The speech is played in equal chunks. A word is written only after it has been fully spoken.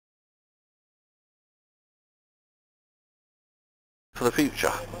for the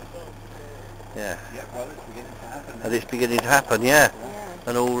future. Yeah. Yeah, well, it's beginning to happen now. And it's beginning to happen, yeah.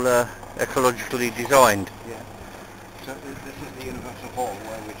 And all ecologically designed. Yeah. So this is the Universal Hall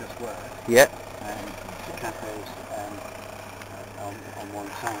where we just were. Yeah. And the cafes on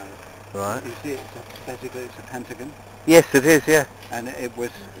one side. Right. You see, basically it's a pentagon. Yes, it is, yeah. And it was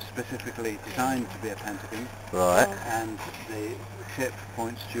specifically designed to be a pentagon. Right. And the ship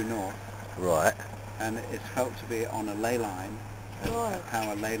points due north. Right. And it's felt to be on a ley line, a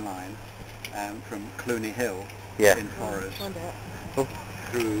power ley line, from Cluny Hill in Forres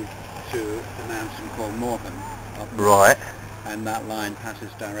through to a mountain called Morven. Right. And that line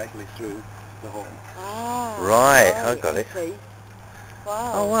passes directly through the hall. Ah, right, I got it.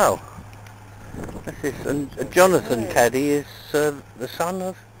 Wow. Oh wow. This is, and Jonathan Caddy is the son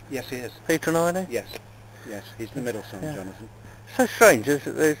of Yes, he is. Peter and Eileen? Yes, yes, he's the middle son, Jonathan. So strange,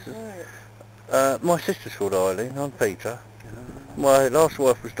 there's my sister's called Eileen, I'm Peter. My last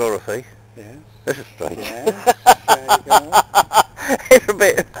wife was Dorothy. Yes. This is strange. Yes, there you go. It's a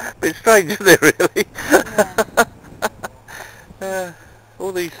bit strange, isn't it, really?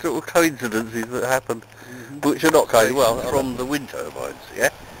 All these sort of coincidences that happen, which are not kind well, from the wind turbines,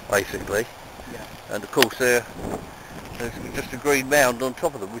 yeah, basically. Yeah. And of course there's just a green mound on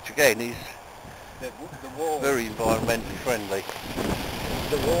top of them, which again is the walls, very environmentally friendly.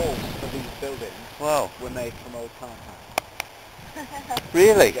 The walls of these buildings were made from old car tires.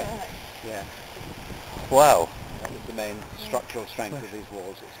 Really? Yeah. Wow. That was the main structural strength of these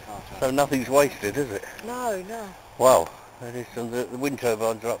walls, it's car tires. So nothing's wasted, is it? No. Wow. That is, and the wind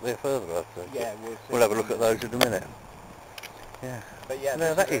turbines are up there further up there. Yeah, we'll have a look at those in a minute. Yeah. But yeah,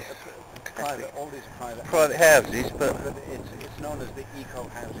 no, that is private. All these private houses, but it's known as the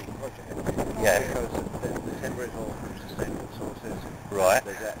eco-housing project. Yeah. Because the timber is all from sustainable sources. Right.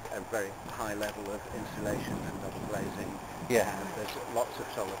 There's a very high level of insulation and double glazing. Yeah. And there's lots of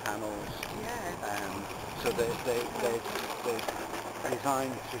solar panels. Yeah. So they're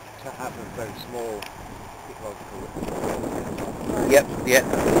designed to have a very small ecological. Yep. Yeah.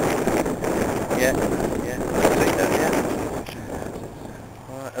 I see that. Yeah.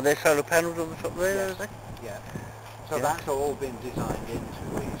 Right. Are there solar panels on the top there? Yes. Are they? Yeah. So that's all been designed into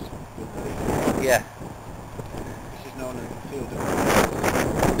these. Yeah. This is known as the Field of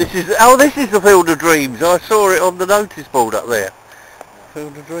Dreams. This is the Field of Dreams. I saw it on the notice board up there.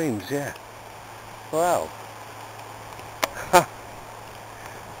 Field of Dreams, yeah. Wow.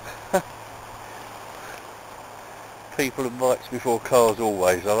 People and bikes before cars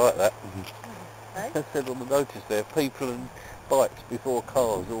always. I like that. I said on the notice there, people and bikes before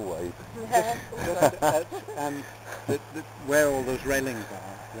cars always. Where all those railings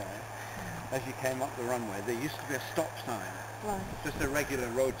are there, as you came up the runway, there used to be a stop sign. Right. Just a regular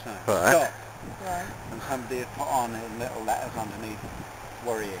road sign. Right. Stop. Right. And somebody had put on in little letters underneath,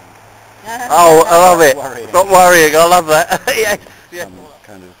 worrying. Oh, I love it. Worrying. Not worrying, I love that. Yes. Some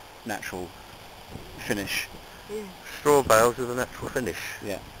kind of natural finish. Yeah. Straw bales with a natural finish.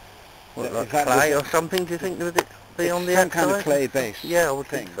 Yeah. What, like clay or something, do you think, would it be on the outside? Some kind of clay base. Yeah, I would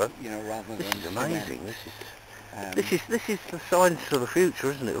think so. You know, rather this than is amazing. cement. This is the science of the future,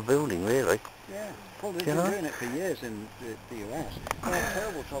 isn't it? Of building, really. Yeah. Well, they've been doing it for years in the US. They had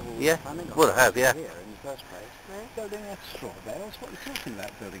terrible trouble with planning well, they have, yeah. here in the first place. Building a straw bales? What are you talking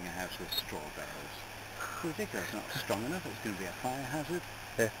about, building a house with straw bales? It's ridiculous. It's not strong enough. It's going to be a fire hazard.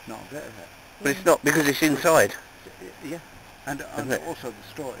 Yeah. Not a bit of it. But it's not, because it's inside. Yeah. And also the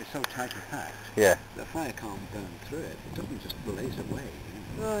straw is so tightly packed. Yeah. The fire can't burn through it. It doesn't just blaze away.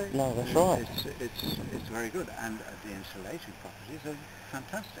 Right. No, that's right. It's very good, and the insulating properties are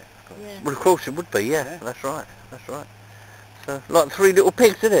fantastic, of course. Yeah. Well, of course it would be, yeah. That's right. That's right. So, like Three Little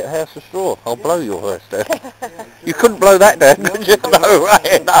Pigs, isn't it? A House of Straw. I'll blow your house down. You couldn't blow that down, could you? No,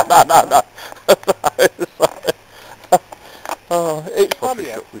 right? No. Oh, it's probably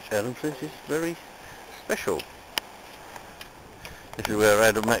which Adam says is very special. This is where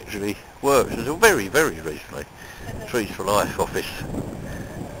Adam actually works. It's very, very recently. Trees for Life office.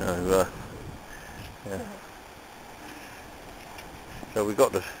 So, so we've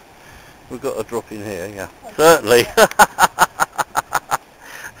got to drop in here, yeah. Certainly.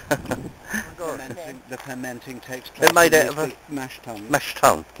 The fermenting takes place. They're made out of a mash tun. Mash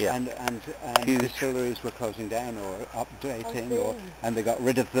tun, yeah. And distilleries were closing down or updating, and they got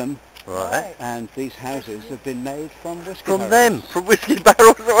rid of them. Right. And these houses have been made from whiskey From barrels. them, from whiskey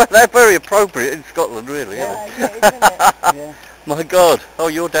barrels. They're very appropriate in Scotland, really, aren't they? Yeah, isn't it? Yeah. My God. Oh,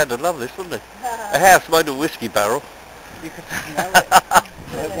 your dad would love this, wouldn't he? A house made of whiskey barrel. You could smell it.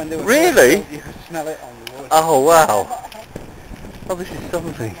 When they were Really? built, you could smell it on the wood. Oh, wow. Oh, this is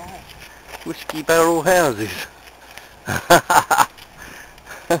something. Whiskey barrel houses.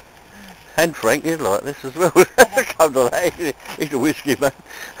 And Frank, you'd like this as well. Come to that, he's a whiskey man.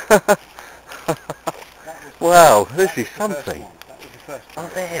 Wow, this is something. That was the first one. Oh,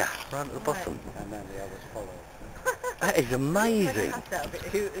 there, right at the bottom. And then the others followed. That is amazing.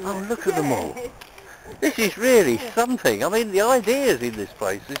 Oh, look at them all. This is really something. I mean, the ideas in this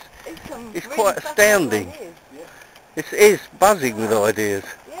place is quite astounding. It is buzzing with ideas.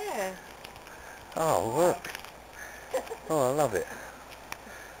 Yeah. Oh, look. Oh, I love it.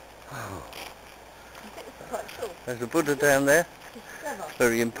 Oh. There's a Buddha down there.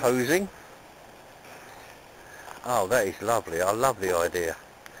 Very imposing. Oh, that is lovely. I love the idea.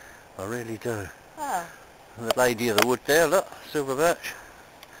 I really do. Ah. And the Lady of the Wood there, look, silver birch.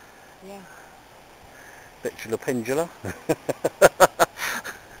 Yeah. Betula pendula.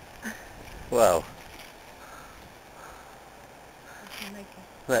 Wow.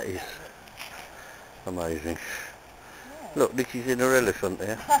 That is amazing. Yeah. Look, Nikki's in her elephant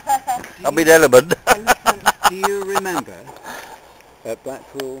there. I mean element. Do you remember at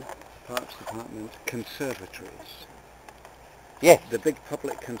Blackpool Parks Department conservatories? Yes. The big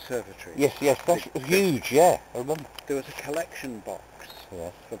public conservatory. Yes, that's huge, yeah, I remember. There was a collection box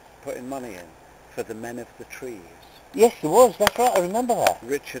for putting money in for the men of the trees. Yes, there was, that's right, I remember that.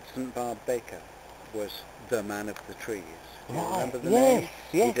 Richard St Barb Baker was the man of the trees. Do you Right. remember the Yes, name?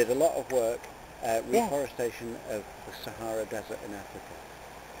 yes. He did a lot of work, reforestation of the Sahara Desert in Africa.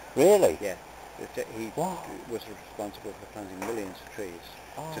 Really? Yeah. He Wow. was responsible for planting millions of trees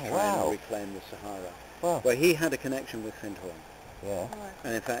to try wow. and reclaim the Sahara. Wow. Well, he had a connection with Findhorn. Yeah.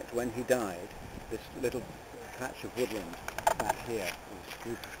 And in fact, when he died, this little patch of woodland back here, this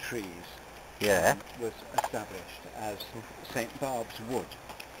group of trees, Yeah. was established as St Barb's Wood.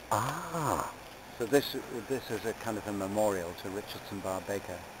 Ah. So this is a kind of a memorial to Richard St Barb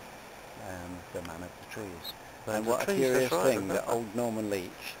Baker, the man of the trees. And what a curious thing that old Norman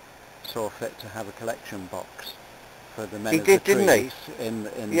Leach saw fit to have a collection box for the men of the trees in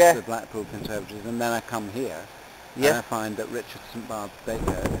the Blackpool Conservatories. And then I come here and I find that Richard St Barb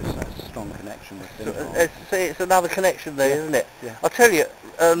Baker has a strong connection with Findhorn. It's another connection there, isn't it? Yeah. I'll tell you,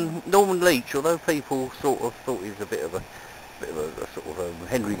 Norman Leach, although people sort of thought he was a bit of a sort of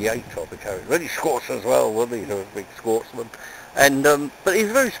Henry VIII type of character, really Scots as well, wasn't he? He was a big Scotsman. And but he's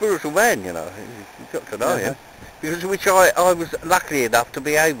a very spiritual man, you know. You've got to know him. Because which I was lucky enough to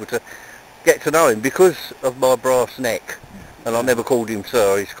be able to get to know him because of my brass neck. And I never called him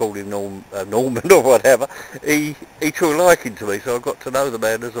sir, he's called him Norman or whatever. He took a liking to me, so I got to know the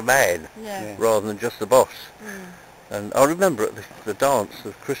man as a man, rather than just the boss. And I remember at the dance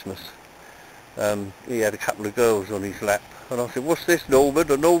of Christmas, he had a couple of girls on his lap, and I said, "What's this,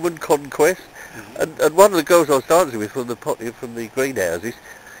 Norman? A Norman conquest?" And one of the girls I was dancing with from the greenhouses,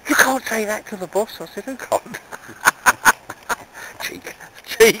 "You can't say that to the boss." I said, "Who can't?" Cheek,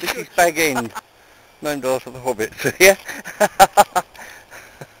 she's bag end. Named after the hobbits, yeah?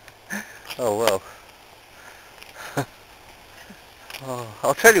 Oh, well. Oh,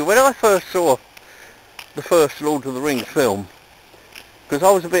 I'll tell you, when I first saw the first Lord of the Rings film, because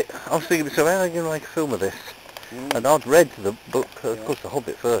I was thinking to myself, how are you going to make a film of this? And I'd read the book, of course, The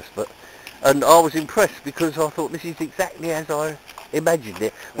Hobbit first, and I was impressed because I thought this is exactly as I imagined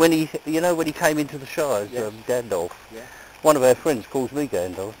it. When he came into the Shires, Gandalf. Yeah. One of our friends calls me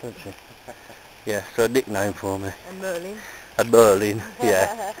Gandalf, don't she? Yeah, so a nickname for me. And Merlin. And Merlin,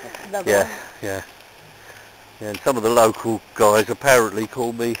 yeah. Yeah. And some of the local guys apparently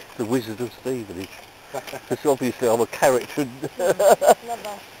call me the Wizard of Stevenage. Because obviously I'm a character.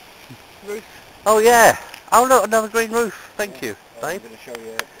 Roof. Oh yeah. Oh look, another green roof. Thank you, babe. I'm going to show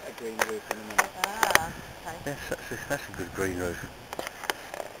you a green roof in a minute. Ah, okay. Yes, that's a good green roof.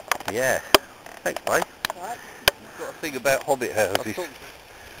 Yeah. Thanks, babe. Right. You've got a thing about hobbit houses.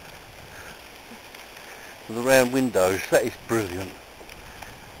 With the round windows, that is brilliant.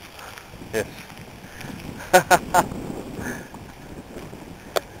 Yes.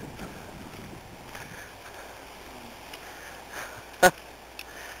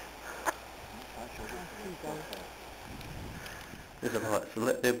 There's a light, so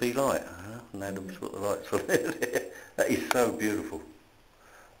let there be light. And Adam's put the lights on there. That is so beautiful.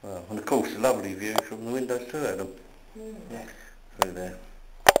 Well, and of course a lovely view from the windows too, Adam. Yeah. Through there.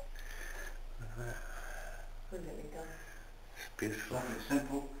 Brilliantly done. It's beautiful. Lovely,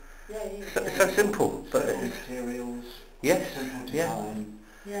 simple. So simple, but simple materials. Yes, simple design.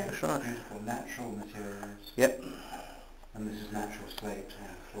 Yeah. That's right. Beautiful natural materials. Yep. And this is natural slate on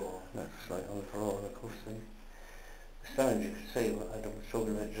the floor. Natural slate on the floor, and of course the stones, you can see what Adam was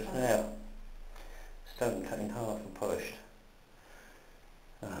talking about just now. Stone cut in half and polished.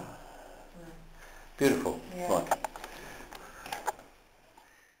 Beautiful. Yeah. Right.